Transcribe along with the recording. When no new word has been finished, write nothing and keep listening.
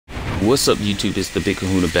What's up YouTube, it's the Big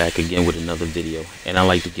Kahuna back again with another video, and I'd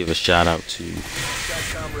like to give a shout out to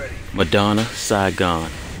Madonna Saigon,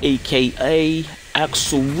 aka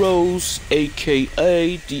Axel Rose,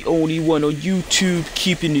 aka the only one on YouTube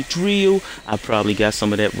keeping it real. I probably got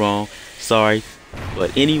some of that wrong, sorry,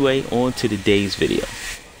 but anyway, on to today's video.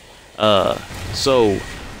 So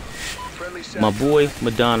my boy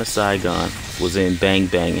Madonna Saigon was in Bang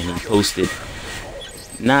Bang and he posted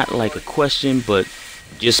not like a question, but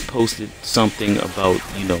just posted something about,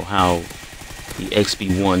 you know, how the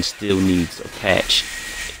XB1 still needs a patch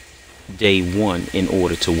day one in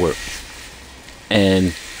order to work.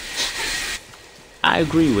 And I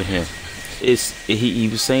agree with him. He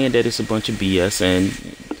was saying that it's a bunch of BS,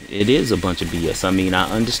 and it is a bunch of BS. I mean,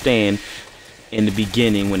 I understand in the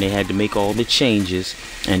beginning when they had to make all the changes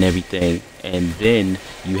and everything, and then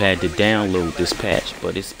you had to download this patch,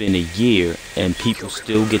 but it's been a year and people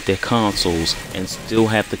still get their consoles and still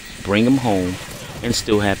have to bring them home and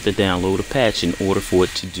still have to download a patch in order for it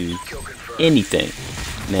to do anything.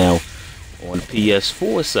 Now on the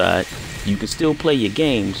PS4 side, you can still play your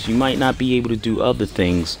games. You might not be able to do other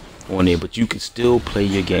things on there, but you can still play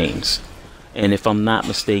your games. And if I'm not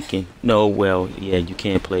mistaken, no, well, yeah, you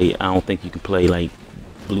can't play, I don't think you can play like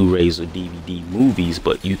Blu-rays or DVD movies,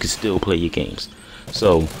 but you can still play your games.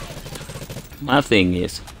 So my thing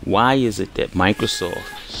is, why is it that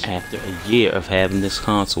Microsoft, after a year of having this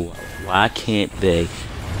console out, why can't they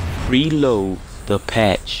preload the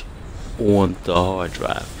patch on the hard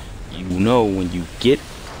drive? You know, when you get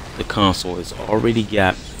the console, it's already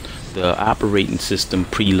got the operating system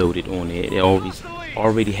preloaded on it. It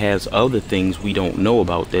already has other things we don't know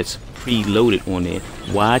about that's preloaded on it.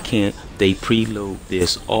 Why can't they preload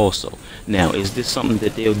this also? Now, is this something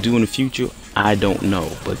that they'll do in the future? I don't know,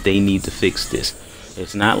 but they need to fix this.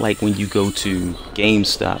 It's not like when you go to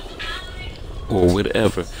GameStop or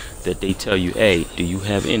whatever that they tell you, hey, do you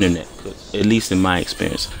have internet? 'Cause at least in my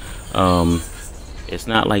experience, it's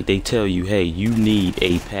not like they tell you, hey, you need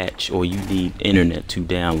a patch or you need internet to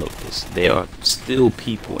download this. There are still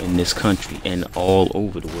people in this country and all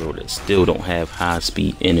over the world that still don't have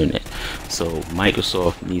high-speed internet. So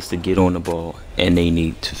Microsoft needs to get on the ball and they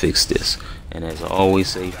need to fix this. And as I always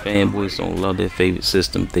say, fanboys don't love their favorite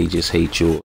system, they just hate yours.